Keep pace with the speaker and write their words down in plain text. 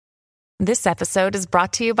This episode is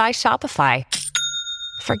brought to you by Shopify.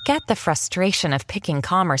 Forget the frustration of picking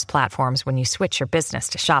commerce platforms when you switch your business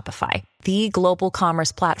to Shopify, the global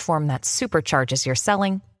commerce platform that supercharges your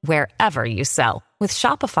selling wherever you sell. With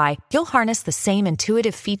Shopify, you'll harness the same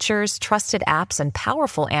intuitive features, trusted apps, and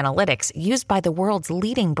powerful analytics used by the world's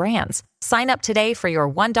leading brands. Sign up today for your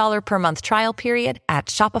 $1 per month trial period at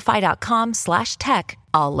shopify.com/tech,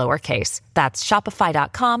 all lowercase. That's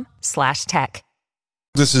shopify.com/tech.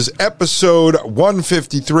 This is episode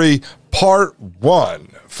 153, part 1,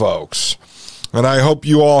 folks. And I hope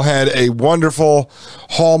you all had a wonderful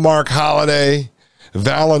Hallmark holiday,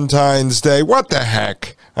 Valentine's Day. What the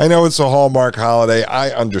heck? I know it's a Hallmark holiday. I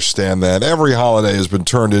understand that. Every holiday has been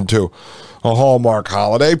turned into a Hallmark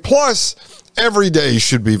holiday. Plus, every day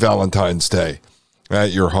should be Valentine's Day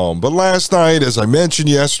at your home. But last night, as I mentioned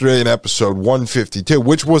yesterday in episode 152,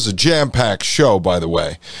 which was a jam-packed show, by the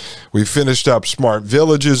way, we finished up smart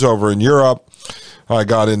villages over in Europe. I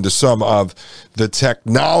got into some of the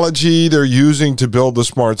technology they're using to build the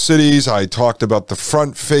smart cities. I talked about the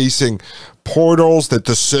front-facing portals that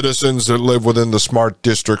the citizens that live within the smart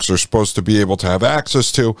districts are supposed to be able to have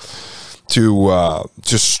access to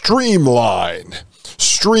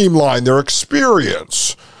streamline their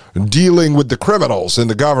experience dealing with the criminals in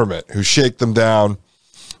the government who shake them down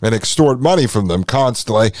and extort money from them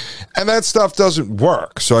constantly. And that stuff doesn't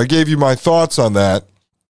work. So I gave you my thoughts on that.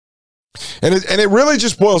 And it really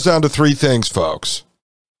just boils down to three things, folks.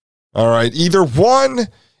 All right. Either one,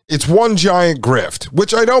 it's one giant grift,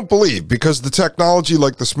 which I don't believe, because the technology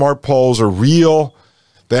like the smart poles are real.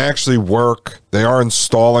 They actually work. They are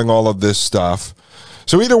installing all of this stuff.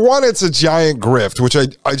 So either one, it's a giant grift, which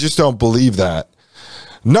I just don't believe that.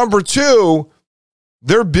 Number two,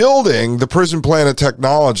 they're building the Prison Planet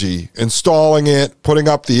technology, installing it, putting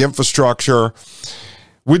up the infrastructure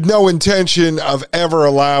with no intention of ever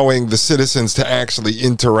allowing the citizens to actually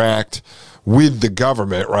interact with the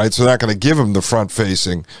government, right? So they're not going to give them the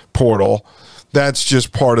front-facing portal. That's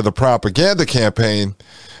just part of the propaganda campaign,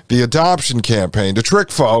 the adoption campaign, to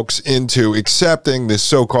trick folks into accepting this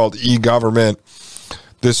so-called e-government,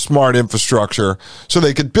 this smart infrastructure, so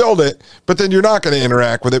they could build it, but then you're not going to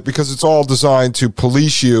interact with it because it's all designed to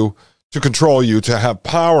police you, to control you, to have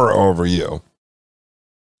power over you.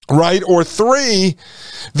 Right? Or three,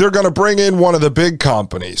 they're going to bring in one of the big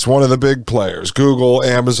companies, one of the big players, Google,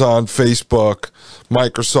 Amazon, Facebook,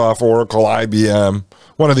 Microsoft, Oracle, IBM,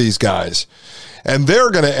 one of these guys. And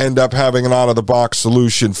they're going to end up having an out-of-the-box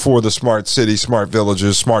solution for the smart cities, smart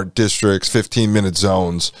villages, smart districts, 15-minute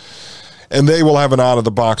zones. And they will have an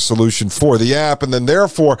out-of-the-box solution for the app. And then,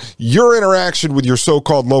 therefore, your interaction with your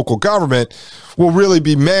so-called local government will really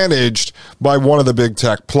be managed by one of the big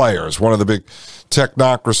tech players, one of the big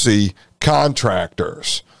technocracy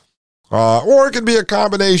contractors. Or it could be a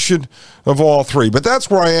combination of all three. But that's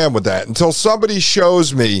where I am with that. Until somebody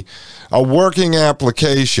shows me a working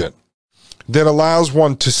application that allows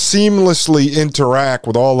one to seamlessly interact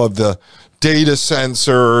with all of the data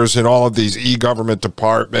sensors and all of these e-government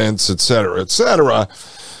departments, et cetera,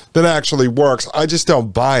 that actually works, I just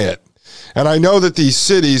don't buy it. And I know that these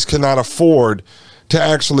cities cannot afford to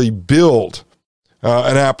actually build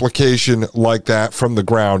an application like that from the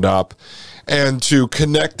ground up and to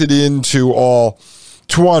connect it into all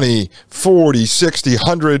 20, 40, 60,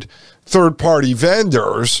 100 third-party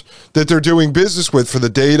vendors that they're doing business with for the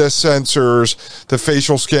data sensors, the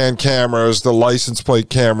facial scan cameras, the license plate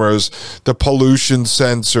cameras, the pollution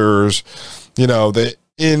sensors, the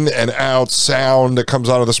in and out sound that comes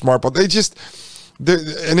out of the smart phone.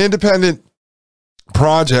 An independent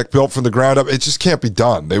project built from the ground up, it just can't be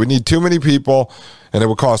done. They would need too many people, and it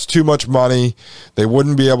would cost too much money. They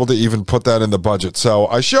wouldn't be able to even put that in the budget. So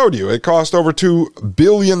I showed you, it cost over $2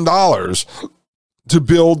 billion to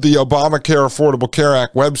build the Obamacare Affordable Care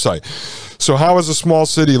Act website. So how is a small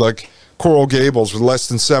city like Coral Gables with less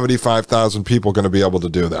than 75,000 people going to be able to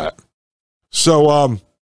do that? So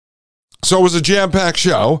it was a jam-packed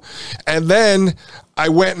show. And then I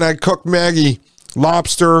went and I cooked Maggie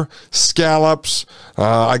lobster, scallops.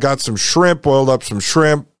 I got some shrimp, boiled up some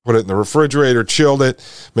shrimp, put it in the refrigerator, chilled it,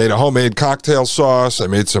 made a homemade cocktail sauce. I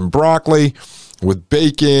made some broccoli with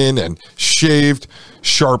bacon and shaved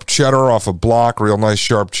sharp cheddar off a block, real nice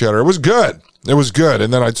sharp cheddar. It was good.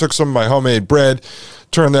 And then I took some of my homemade bread,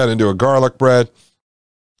 turned that into a garlic bread.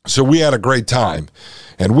 So we had a great time.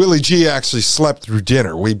 And Willie G actually slept through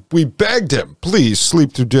dinner. We begged him, please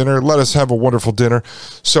sleep through dinner. Let us have a wonderful dinner.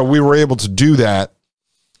 So we were able to do that.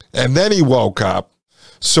 And then he woke up.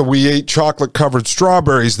 So we ate chocolate-covered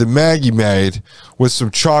strawberries that Maggie made with some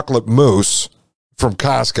chocolate mousse from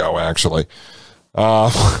Costco, actually.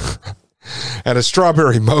 and a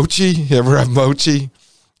strawberry mochi. You ever have mochi?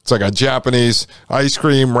 It's like a Japanese ice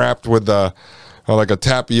cream wrapped with like a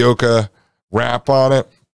tapioca wrap on it.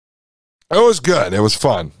 It was good. It was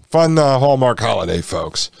fun. Fun Hallmark holiday,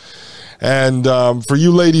 folks. And for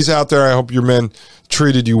you ladies out there, I hope your men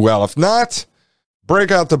treated you well. If not,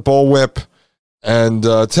 break out the bullwhip and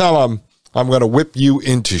tell them I'm going to whip you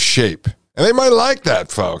into shape. And they might like that,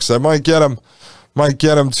 folks. That might get him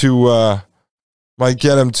to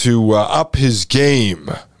up his game.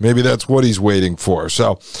 Maybe that's what he's waiting for.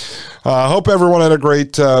 So I hope everyone had a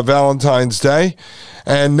great Valentine's Day.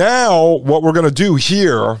 And now what we're going to do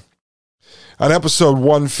here on episode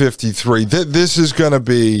 153, this is going to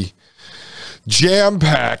be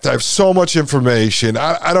jam-packed. I have so much information.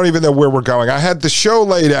 I don't even know where we're going. I had the show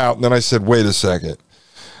laid out, and then I said, wait a second.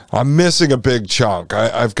 I'm missing a big chunk.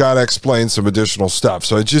 I've got to explain some additional stuff.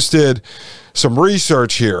 So I just did some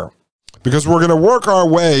research here because we're going to work our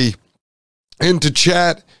way into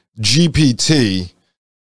Chat GPT,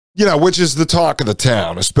 which is the talk of the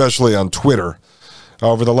town, especially on Twitter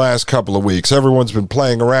over the last couple of weeks. Everyone's been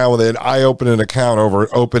playing around with it. I opened an account over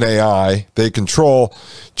OpenAI. They control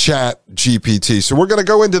Chat GPT. So we're going to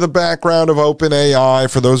go into the background of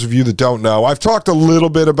OpenAI for those of you that don't know. I've talked a little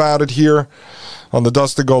bit about it here on the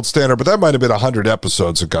Dustin Gold Standard, but that might have been 100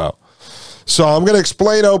 episodes ago. So I'm going to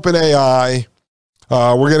explain OpenAI.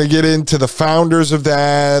 We're going to get into the founders of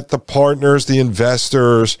that, the partners, the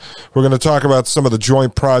investors. We're going to talk about some of the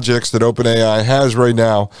joint projects that OpenAI has right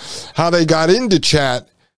now, how they got into Chat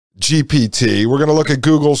GPT. We're going to look at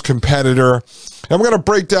Google's competitor, and we're going to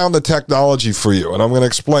break down the technology for you, and I'm going to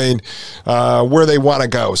explain where they want to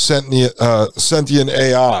go, sentient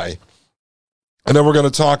AI. And then we're going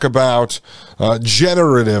to talk about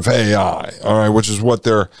generative AI, all right, which is what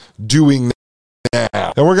they're doing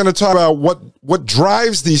now. And we're going to talk about what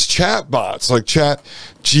drives these chatbots like Chat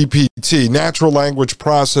GPT, natural language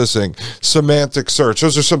processing, semantic search.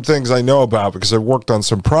 Those are some things I know about because I've worked on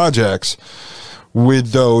some projects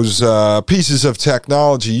with those pieces of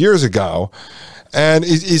technology years ago. And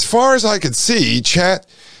as far as I could see, Chat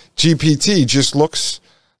GPT just looks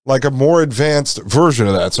like a more advanced version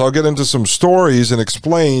of that. So I'll get into some stories and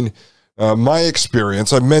explain my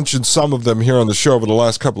experience. I mentioned some of them here on the show over the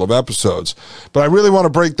last couple of episodes, but I really want to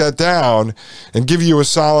break that down and give you a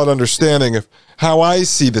solid understanding of how I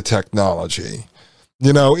see the technology.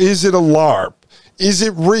 Is it a LARP? Is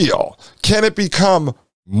it real? Can it become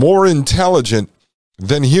more intelligent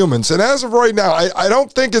than humans? And as of right now, I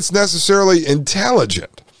don't think it's necessarily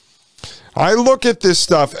intelligent. I look at this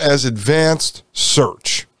stuff as advanced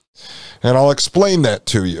search. And I'll explain that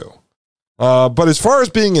to you. But as far as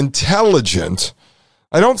being intelligent,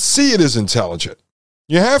 I don't see it as intelligent.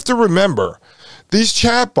 You have to remember, these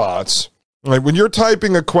chatbots, like when you're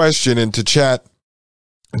typing a question into Chat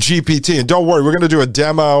GPT, and don't worry, we're going to do a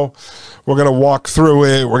demo. We're going to walk through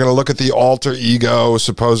it. We're going to look at the alter ego,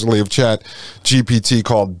 supposedly, of Chat GPT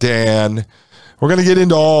called Dan. We're going to get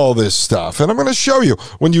into all this stuff, and I'm going to show you.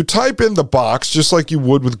 When you type in the box, just like you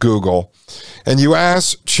would with Google, and you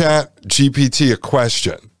ask Chat GPT a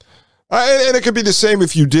question, and it could be the same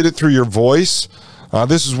if you did it through your voice.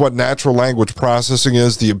 This is what natural language processing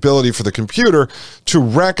is, the ability for the computer to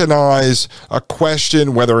recognize a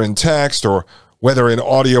question, whether in text or whether in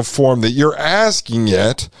audio form, that you're asking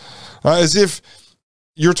it as if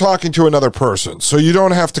you're talking to another person. So you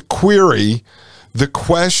don't have to query the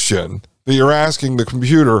question that you're asking the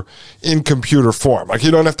computer in computer form. Like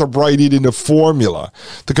you don't have to write it in a formula.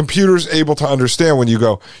 The computer's able to understand when you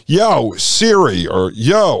go, yo, Siri, or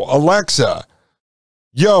yo, Alexa,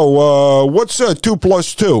 yo, what's 2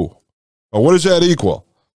 plus 2? Or what does that equal?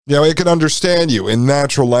 It can understand you in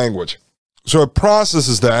natural language. So it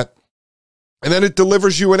processes that, and then it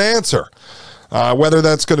delivers you an answer. Whether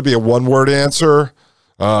that's going to be a one-word answer,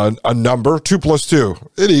 a number, 2 plus 2,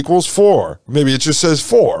 it equals 4. Maybe it just says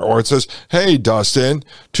 4, or it says, hey, Dustin,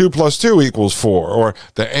 2 plus 2 equals 4, or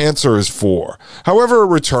the answer is 4. However, it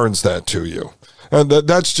returns that to you. And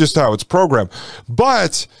that's just how it's programmed.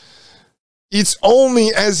 But it's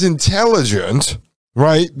only as intelligent,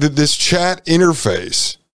 right, that this chat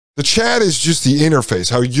interface. The chat is just the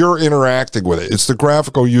interface, how you're interacting with it. It's the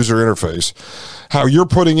graphical user interface, how you're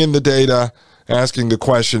putting in the data, asking the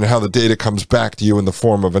question, how the data comes back to you in the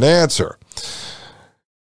form of an answer.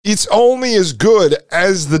 It's only as good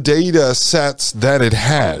as the data sets that it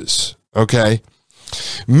has, okay?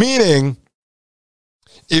 Meaning,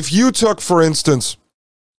 if you took, for instance,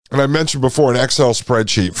 and I mentioned before, an Excel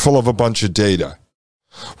spreadsheet full of a bunch of data,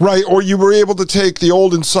 right? Or you were able to take the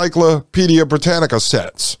old Encyclopedia Britannica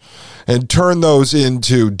sets and turn those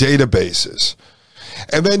into databases.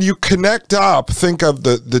 And then you connect up, think of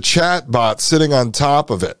the chat bot sitting on top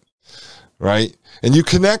of it, right? And you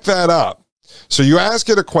connect that up. So you ask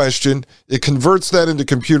it a question, it converts that into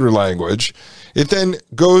computer language. It then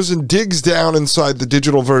goes and digs down inside the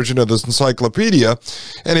digital version of this encyclopedia,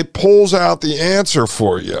 and it pulls out the answer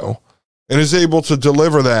for you and is able to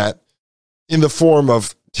deliver that in the form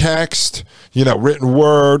of text, written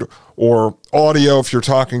word, or audio if you're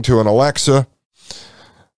talking to an Alexa.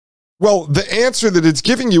 Well, the answer that it's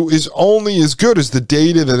giving you is only as good as the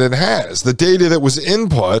data that it has, the data that was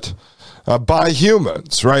input by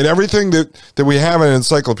humans, right? Everything that we have in an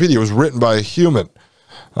encyclopedia was written by a human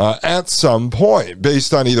at some point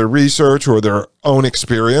based on either research or their own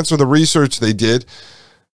experience, or the research they did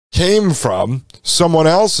came from someone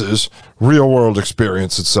else's real-world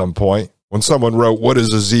experience at some point. When someone wrote, "What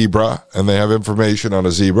is a zebra?" and they have information on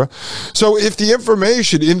a zebra. So if the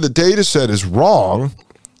information in the data set is wrong,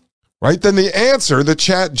 right, then the answer that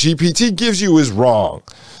ChatGPT gives you is wrong,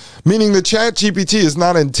 meaning that ChatGPT is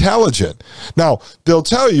not intelligent. Now, they'll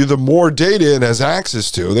tell you the more data it has access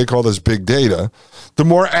to, they call this big data, the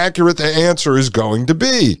more accurate the answer is going to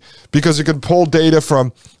be, because it can pull data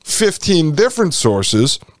from 15 different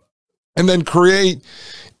sources and then create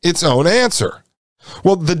its own answer.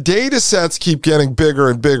 Well, the data sets keep getting bigger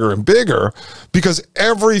and bigger and bigger because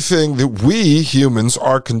everything that we humans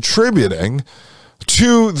are contributing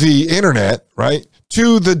to the internet, right,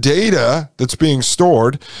 to the data that's being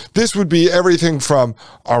stored. This would be everything from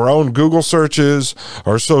our own Google searches,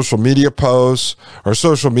 our social media posts, our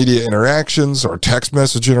social media interactions, our text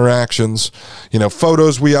message interactions,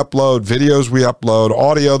 photos we upload, videos we upload,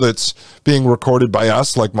 audio that's being recorded by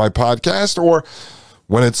us, like my podcast, or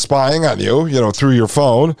when it's spying on you, through your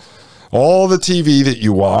phone, all the TV that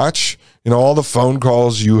you watch, all the phone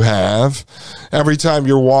calls you have, every time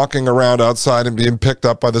you're walking around outside and being picked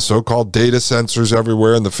up by the so-called data sensors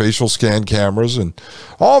everywhere and the facial scan cameras and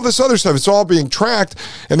all this other stuff. It's all being tracked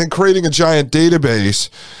and then creating a giant database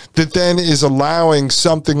that then is allowing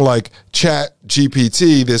something like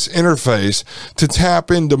ChatGPT, this interface, to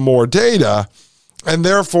tap into more data. And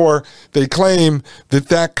therefore, they claim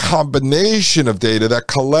that combination of data, that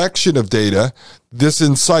collection of data, this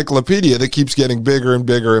encyclopedia that keeps getting bigger and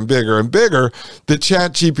bigger and bigger and bigger, that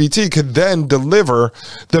ChatGPT could then deliver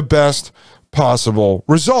the best possible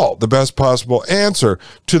result, the best possible answer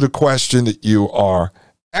to the question that you are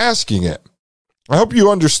asking it. I hope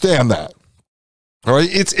you understand that. All right,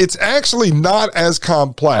 it's actually not as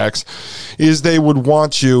complex as they would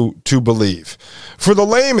want you to believe. For the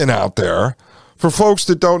layman out there, for folks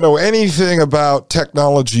that don't know anything about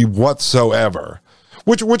technology whatsoever,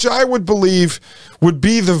 which I would believe would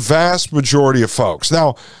be the vast majority of folks.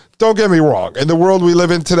 Now, don't get me wrong. In the world we live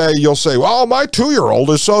in today, you'll say, well, my 2-year-old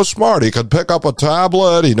is so smart. He could pick up a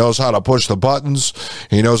tablet. He knows how to push the buttons.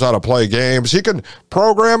 He knows how to play games. He can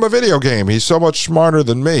program a video game. He's so much smarter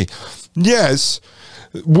than me. Yes,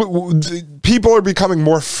 people are becoming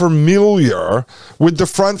more familiar with the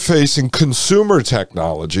front-facing consumer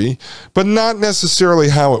technology, but not necessarily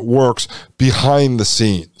how it works behind the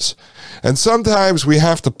scenes. And sometimes we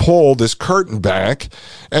have to pull this curtain back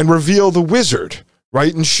and reveal the wizard,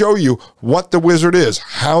 right? And show you what the wizard is,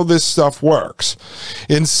 how this stuff works.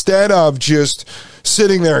 Instead of just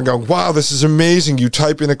sitting there and going, wow, this is amazing. You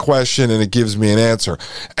type in a question and it gives me an answer.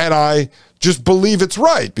 And I just believe it's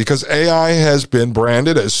right because AI has been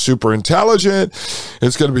branded as super intelligent.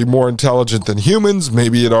 It's going to be more intelligent than humans.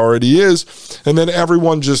 Maybe it already is. And then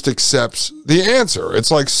everyone just accepts the answer.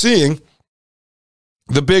 It's like seeing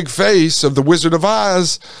the big face of the Wizard of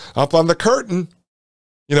Oz up on the curtain,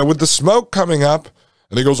 with the smoke coming up.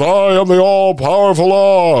 And he goes, I am the all-powerful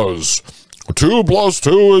Oz. 2 +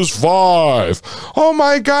 2 is 5. Oh,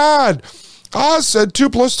 my God. Oz said 2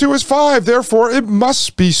 + 2 is 5. Therefore, it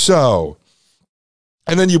must be so.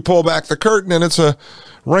 And then you pull back the curtain, and it's a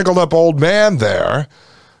wrinkled-up old man there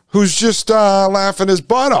who's just laughing his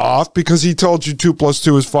butt off because he told you 2 +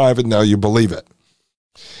 2 is 5, and now you believe it.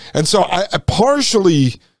 And so I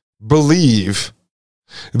partially believe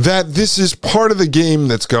that this is part of the game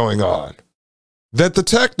that's going on. That the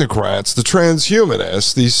technocrats, the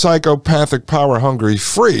transhumanists, these psychopathic, power-hungry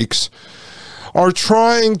freaks are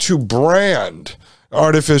trying to brand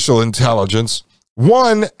artificial intelligence,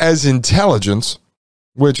 one, as intelligence,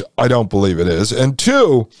 which I don't believe it is, and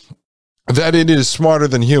two, that it is smarter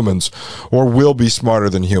than humans or will be smarter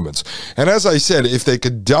than humans. And as I said, if they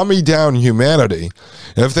could dummy down humanity,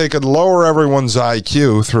 if they could lower everyone's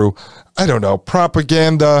IQ through, I don't know,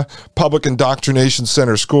 propaganda, public indoctrination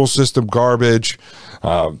center, school system garbage,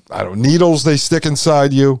 needles they stick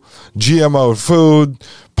inside you, GMO food,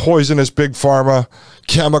 poisonous big pharma,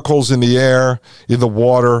 chemicals in the air, in the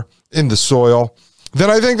water, in the soil, then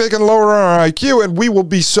I think they can lower our IQ and we will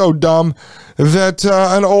be so dumb that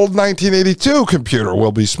an old 1982 computer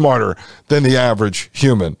will be smarter than the average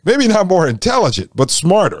human. Maybe not more intelligent, but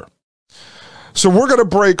smarter. So we're going to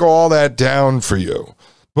break all that down for you.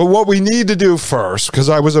 But what we need to do first, because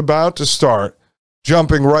I was about to start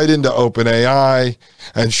jumping right into OpenAI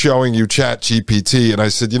and showing you ChatGPT, and I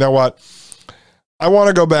said, you know what? I want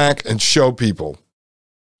to go back and show people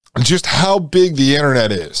just how big the internet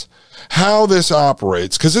is, how this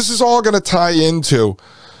operates, because this is all going to tie into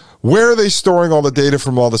where are they storing all the data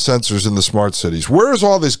from all the sensors in the smart cities? Where is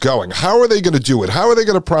all this going? How are they going to do it? How are they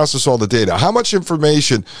going to process all the data? How much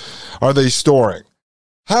information are they storing?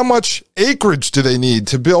 How much acreage do they need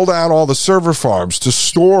to build out all the server farms to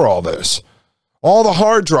store all this? All the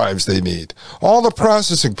hard drives they need, all the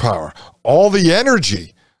processing power, all the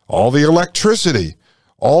energy, all the electricity,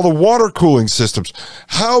 all the water cooling systems.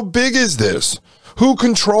 How big is this? Who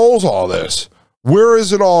controls all this? Where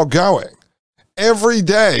is it all going? Every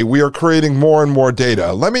day we are creating more and more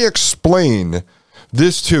data. Let me explain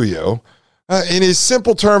this to you in as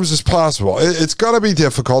simple terms as possible. It's going to be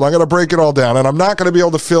difficult. I'm going to break it all down, and I'm not going to be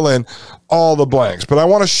able to fill in all the blanks. But I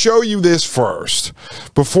want to show you this first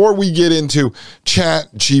before we get into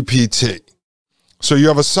ChatGPT, so you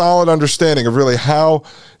have a solid understanding of really how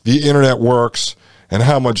the internet works and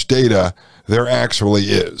how much data there actually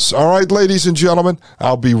is. All right, ladies and gentlemen,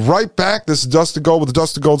 I'll be right back. This is Dustin Gold with the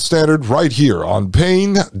Dustin Gold Standard right here on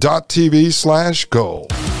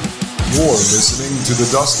Paine.tv/gold. You're listening to the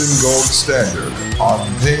Dustin Gold Standard on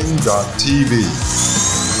Paine.tv.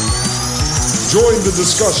 Join the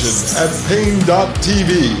discussion at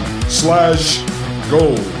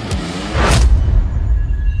Paine.tv/gold.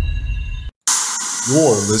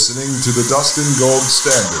 You're listening to the Dustin Gold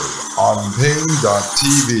Standard on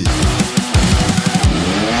Paine.tv.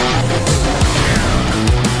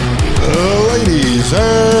 Ladies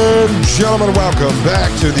and gentlemen, welcome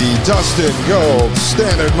back to the Dustin Gold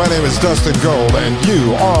Standard. My name is Dustin Gold, and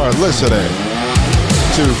you are listening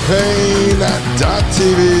to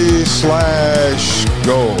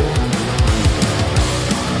Paine.tv/gold.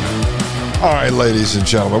 All right, ladies and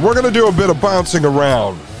gentlemen, we're going to do a bit of bouncing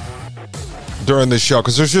around during this show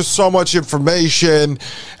because there's just so much information,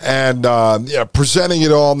 and presenting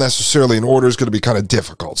it all necessarily in order is going to be kind of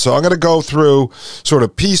difficult. So I'm going to go through sort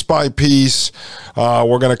of piece by piece.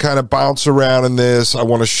 We're going to kind of bounce around in this. I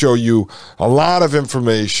want to show you a lot of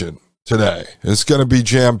information today. It's going to be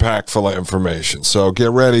jam-packed full of information. So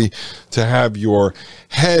get ready to have your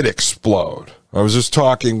head explode. I was just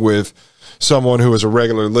talking with someone who was a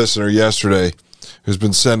regular listener yesterday who's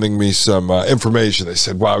been sending me some information. They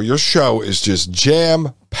said, wow, your show is just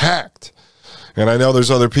jam-packed. And I know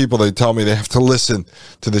there's other people, they tell me they have to listen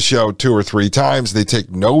to the show 2 or 3 times. They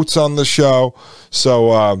take notes on the show.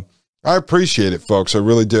 So I appreciate it, folks. I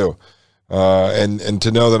really do. And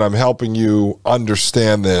to know that I'm helping you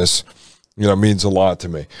understand this, means a lot to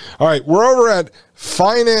me. All right, we're over at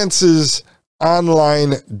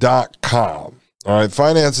financesonline.com. All right,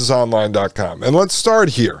 financesonline.com. And let's start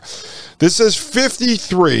here. This says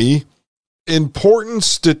 53 important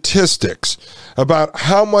statistics about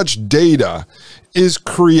how much data is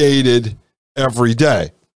created every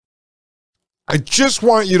day. I just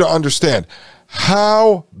want you to understand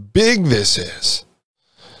how big this is,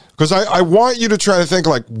 because I want you to try to think,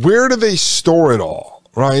 like, where do they store it all,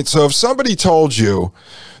 right? So if somebody told you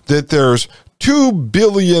that there's 2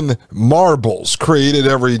 billion marbles created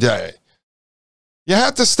every day, you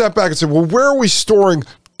have to step back and say, well, where are we storing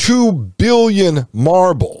 2 billion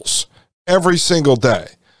marbles every single day?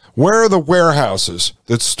 Where are the warehouses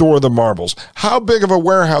that store the marbles? How big of a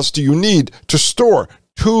warehouse do you need to store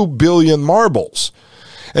 2 billion marbles?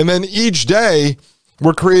 And then each day,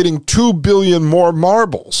 we're creating 2 billion more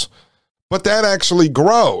marbles. But that actually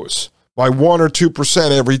grows by 1 or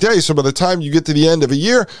 2% every day. So by the time you get to the end of a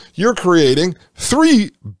year, you're creating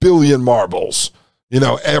 3 billion marbles,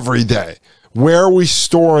 every day. Where are we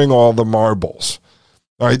storing all the marbles?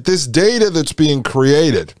 All right, this data that's being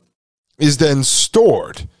created is then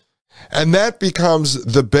stored, and that becomes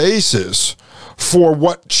the basis for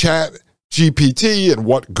what ChatGPT and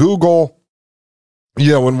what Google,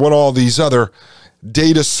 and what all these other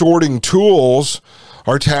data sorting tools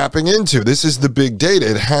are tapping into. This is the big data.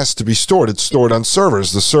 It has to be stored. It's stored on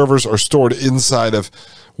servers. The servers are stored inside of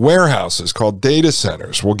warehouses called data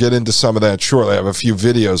centers. We'll get into some of that shortly. I have a few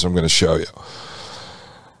videos I'm going to show you.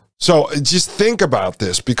 So just think about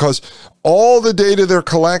this, because all the data they're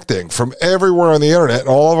collecting from everywhere on the internet and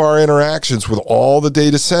all of our interactions with all the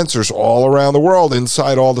data sensors all around the world,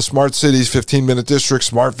 inside all the smart cities, 15-minute districts,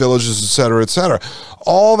 smart villages, et cetera,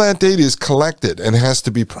 all that data is collected and has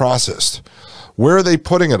to be processed. Where are they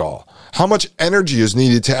putting it all? How much energy is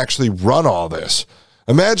needed to actually run all this?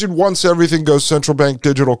 Imagine once everything goes central bank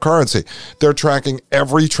digital currency, they're tracking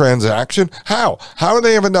every transaction. How? How do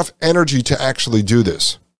they have enough energy to actually do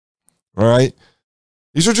this? All right.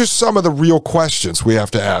 These are just some of the real questions we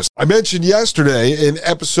have to ask. I mentioned yesterday in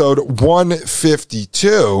episode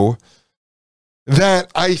 152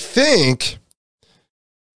 that I think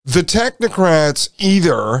the technocrats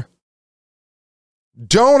either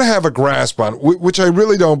don't have a grasp on, which I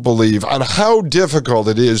really don't believe, on how difficult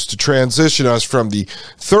it is to transition us from the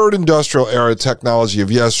third industrial era technology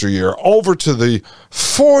of yesteryear over to the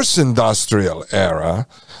fourth industrial era,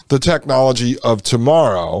 the technology of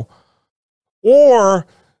tomorrow. Or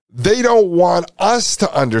they don't want us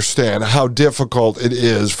to understand how difficult it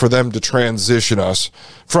is for them to transition us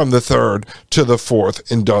from the third to the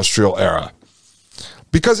fourth industrial era.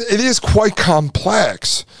 Because it is quite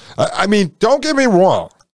complex. I mean, don't get me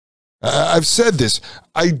wrong. I've said this.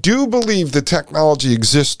 I do believe the technology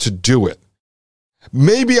exists to do it.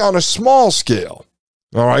 Maybe on a small scale.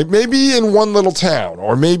 All right, maybe in one little town,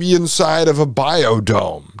 or maybe inside of a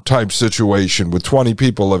biodome type situation with 20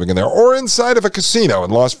 people living in there, or inside of a casino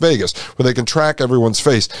in Las Vegas where they can track everyone's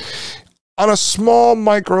face. On a small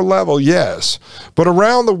micro level, yes, but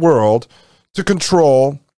around the world, to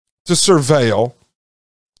control, to surveil,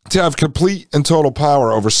 to have complete and total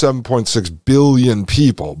power over 7.6 billion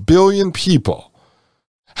people.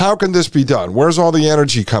 How can this be done? Where's all the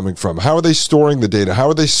energy coming from? How are they storing the data? How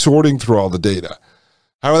are they sorting through all the data?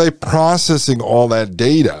 How are they processing all that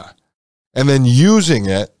data and then using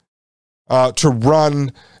it to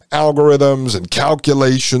run algorithms and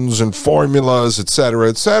calculations and formulas, et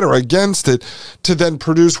cetera, against it to then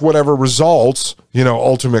produce whatever results,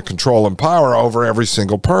 ultimate control and power over every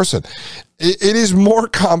single person? It is more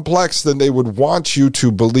complex than they would want you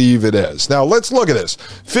to believe it is. Now, let's look at this.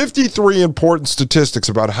 53 important statistics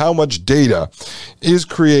about how much data is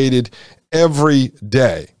created every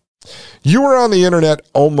day. You are on the internet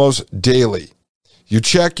almost daily. You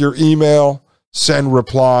check your email, send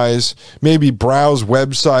replies, maybe browse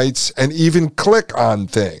websites, and even click on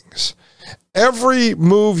things. Every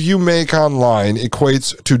move you make online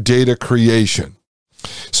equates to data creation.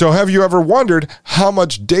 So have you ever wondered how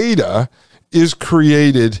much data is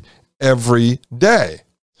created every day?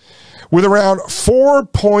 With around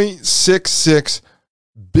 4.66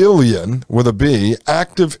 billion, with a B,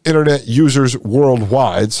 active internet users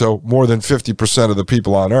worldwide, so more than 50% of the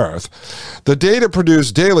people on Earth, the data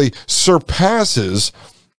produced daily surpasses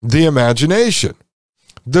the imagination.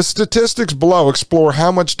 The statistics below explore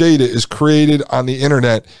how much data is created on the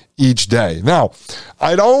internet each day. Now,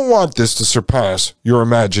 I don't want this to surpass your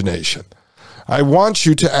imagination. I want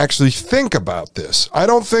you to actually think about this. I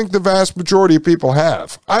don't think the vast majority of people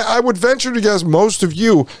have. I would venture to guess most of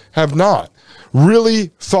you have not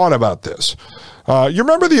really thought about this. You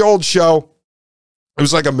remember the old show? It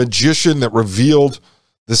was like a magician that revealed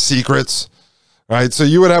the secrets, right? So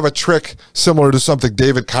you would have a trick similar to something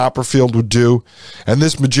David Copperfield would do, and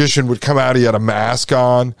this magician would come out, he had a mask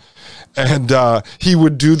on, and he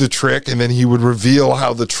would do the trick, and then he would reveal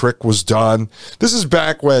how the trick was done. This is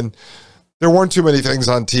back when there weren't too many things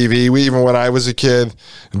on TV, even when I was a kid,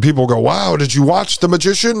 and people go, wow, did you watch the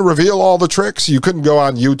magician reveal all the tricks? You couldn't go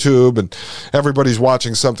on YouTube, and everybody's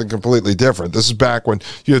watching something completely different. This is back when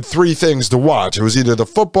you had three things to watch. It was either the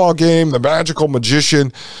football game, the magical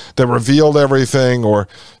magician that revealed everything, or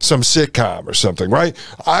some sitcom or something, right?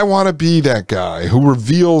 I want to be that guy who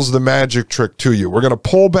reveals the magic trick to you. We're going to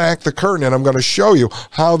pull back the curtain, and I'm going to show you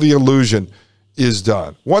how the illusion is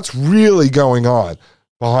done. What's really going on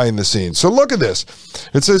behind the scenes. So look at this.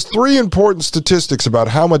 It says 3 important statistics about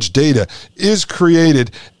how much data is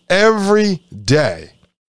created every day.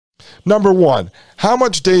 Number 1, how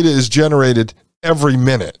much data is generated every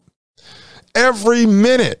minute? Every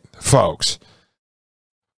minute, folks.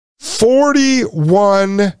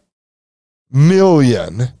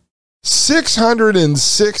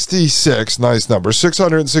 41,666,000, nice number,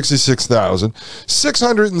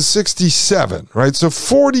 666,667, right? So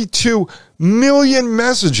 42 million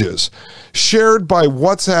messages shared by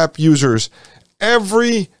WhatsApp users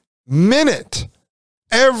every minute,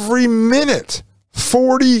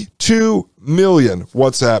 42 million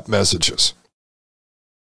WhatsApp messages.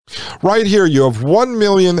 Right here, you have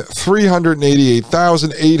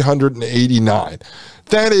 1,388,889.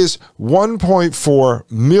 That is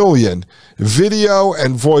 1.4 million video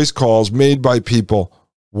and voice calls made by people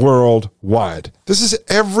worldwide. This is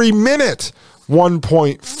every minute,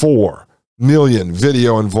 1.4 million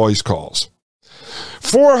video and voice calls.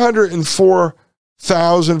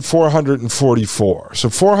 404,444. So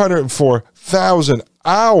 404,000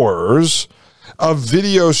 hours of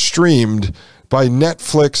video streamed by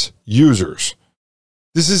Netflix users.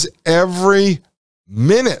 This is every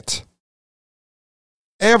minute.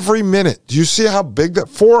 Every minute. Do you see how big that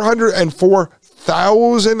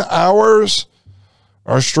 404,000 hours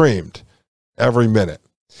are streamed every minute?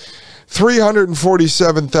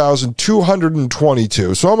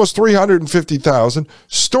 347,222, so almost 350,000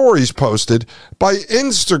 stories posted by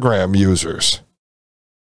Instagram users.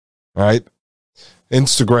 All right?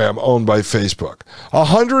 Instagram owned by Facebook.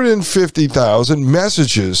 150,000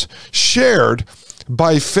 messages shared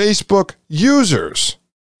by Facebook users.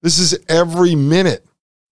 This is every minute.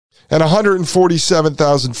 And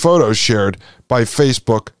 147,000 photos shared by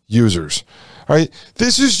Facebook users. All right,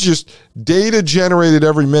 this is just data generated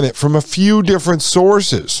every minute from a few different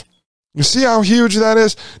sources. You see how huge that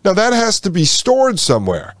is? Now, that has to be stored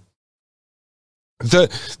somewhere.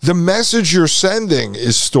 The message you're sending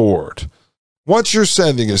is stored. What you're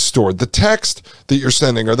sending is stored. The text that you're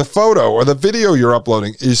sending or the photo or the video you're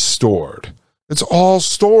uploading is stored. It's all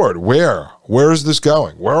stored. Where? Where is this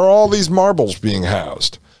going? Where are all these marbles being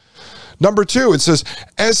housed? Number 2, it says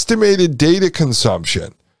estimated data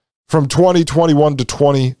consumption from 2021 to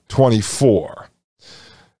 2024.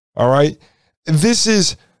 All right. This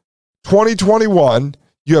is 2021.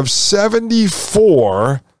 You have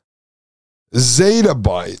 74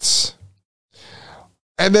 zettabytes.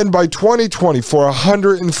 And then by 2024,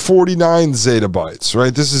 149 zettabytes,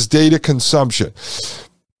 right? This is data consumption.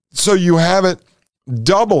 So you have it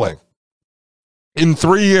doubling in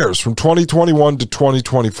 3 years from 2021 to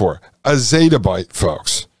 2024. A zettabyte,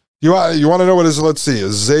 folks. You want to know what it is? Let's see. A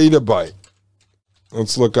zettabyte.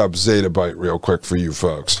 Let's look up zettabyte real quick for you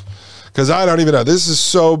folks. Because I don't even know. This is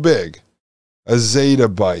so big. A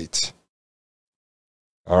zettabyte.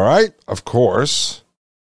 All right. Of course.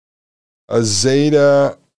 A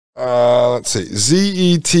zeta, let's see.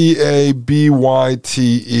 Z-E-T-A-B-Y-T-E.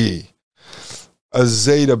 A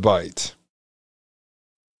zettabyte.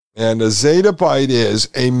 And a zettabyte is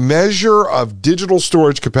a measure of digital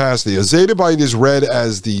storage capacity. A zettabyte is read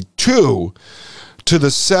as the 2 to the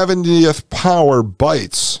 70th power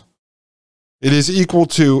bytes. It is equal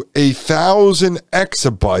to 1,000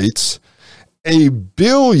 exabytes, 1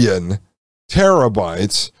 billion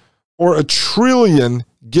terabytes, or 1 trillion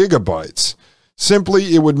gigabytes.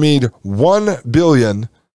 Simply, it would mean 1 billion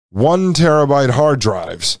 1 terabyte hard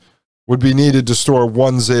drives would be needed to store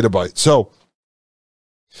 1 zettabyte. So,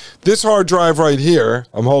 this hard drive right here,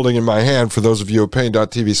 I'm holding in my hand for those of you at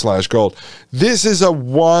pain.tv/gold. This is a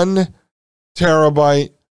 1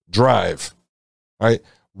 terabyte drive, right?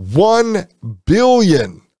 1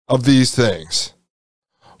 billion of these things.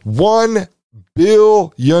 1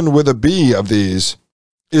 billion with a B of these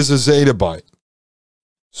is a zettabyte.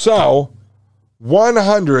 So,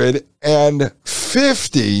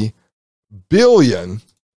 150 billion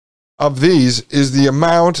of these is the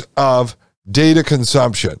amount of data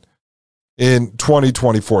consumption in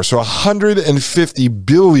 2024. So 150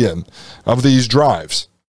 billion of these drives.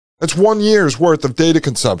 That's 1 year's worth of data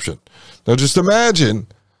consumption. Now just imagine,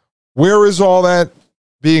 where is all that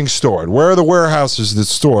being stored? Where are the warehouses that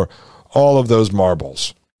store all of those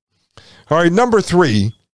marbles? All right, number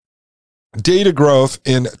 3, data growth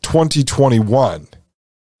in 2021.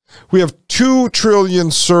 We have 2 trillion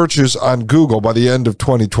searches on Google by the end of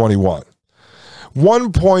 2021.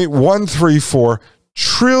 1.134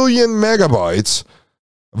 trillion megabytes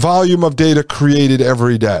volume of data created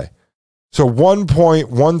every day. So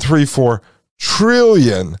 1.134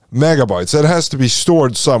 trillion megabytes. That has to be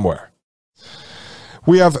stored somewhere.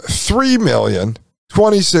 We have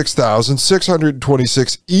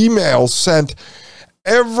 3,026,626 emails sent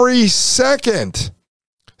every second,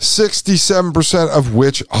 67% of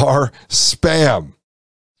which are spam.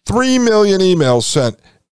 3 million emails sent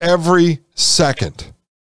every second.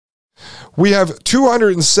 We have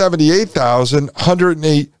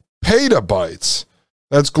 278,108 petabytes.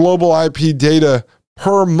 That's global IP data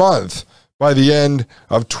per month by the end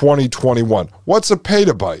of 2021. What's a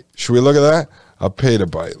petabyte? Should we look at that? A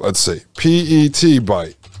petabyte. Let's see. P-E-T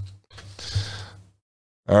byte.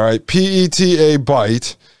 All right. P-E-T-A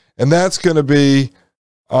byte. And that's going to be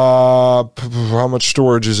How much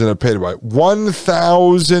storage is in a petabyte?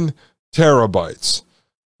 1,000 terabytes.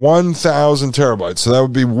 1,000 terabytes. So that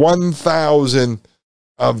would be 1,000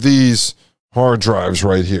 of these hard drives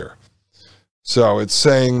right here. So it's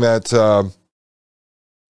saying that,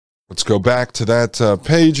 let's go back to that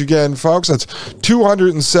page again, folks. That's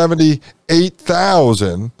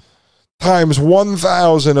 278,000 times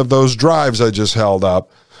 1,000 of those drives I just held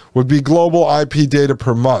up would be global IP data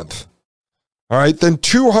per month. All right, then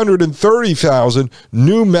 230,000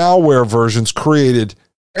 new malware versions created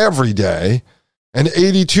every day, and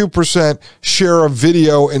 82% share of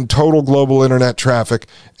video in total global internet traffic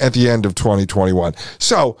at the end of 2021.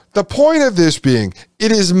 So the point of this being,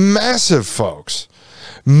 it is massive, folks.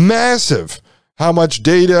 Massive how much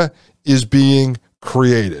data is being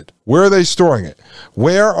created. Where are they storing it?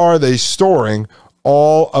 Where are they storing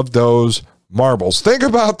all of those marbles? Think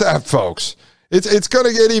about that, folks. It's going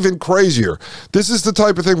to get even crazier. This is the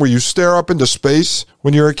type of thing where you stare up into space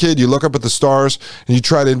when you're a kid. You look up at the stars and you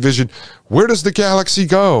try to envision, where does the galaxy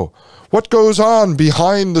go? What goes on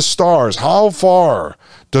behind the stars? How far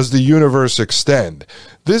does the universe extend?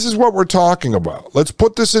 This is what we're talking about. Let's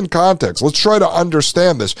put this in context. Let's try to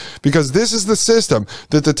understand this, because this is the system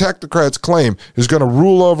that the technocrats claim is going to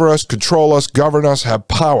rule over us, control us, govern us, have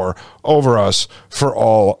power over us for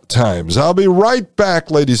all times. I'll be right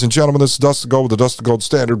back, ladies and gentlemen. This is Dustin Gold with the Dustin Gold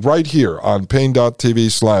Standard right here on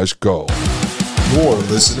Pain.tv/gold. You're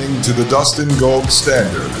listening to the Dustin Gold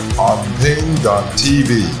Standard on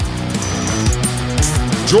Pain.tv.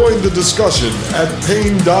 Join the discussion at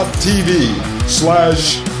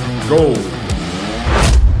Pain.tv/gold.